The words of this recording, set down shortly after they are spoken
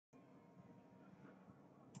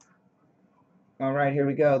All right, here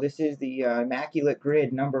we go. This is the Immaculate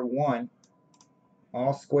Grid number 1.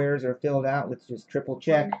 All squares are filled out. Let's just triple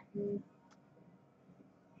check.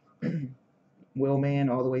 Willman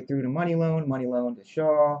all the way through to Money Loan to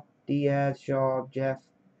Shaw, Diaz, Shaw, Jeff.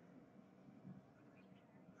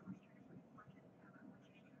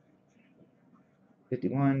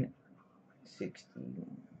 $51.60.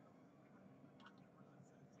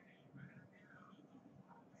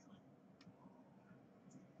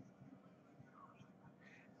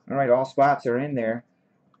 All right, all spots are in there.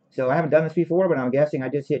 So I haven't done this before, but I'm guessing I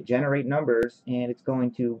just hit generate numbers, and it's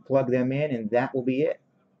going to plug them in, and that will be it.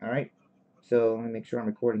 All right. So let me make sure I'm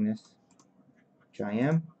recording this, which I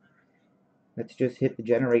am. Let's just hit the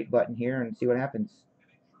generate button here and see what happens.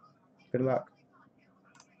 Good luck.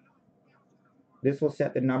 This will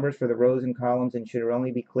set the numbers for the rows and columns and should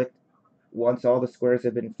only be clicked once all the squares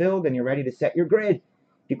have been filled and you're ready to set your grid. If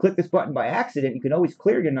you click this button by accident, you can always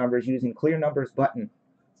clear your numbers using Clear Numbers button.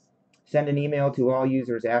 Send an email to all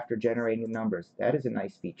users after generating the numbers. That is a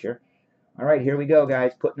nice feature. All right, here we go,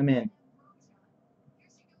 guys, putting them in.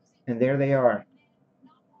 And there they are.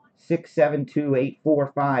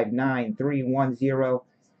 672-845-9310,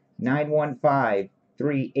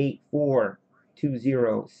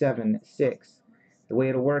 915-384-2076. The way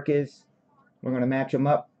it'll work is we're going to match them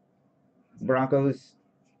up. Broncos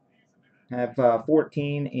have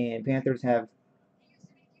 14 and Panthers have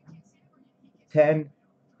 10.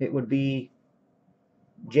 It would be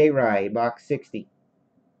J-Ride, box 60.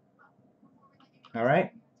 All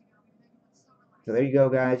right? So there you go,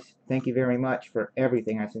 guys. Thank you very much for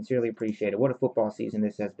everything. I sincerely appreciate it. What a football season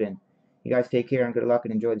this has been. You guys take care and good luck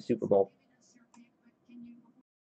and enjoy the Super Bowl.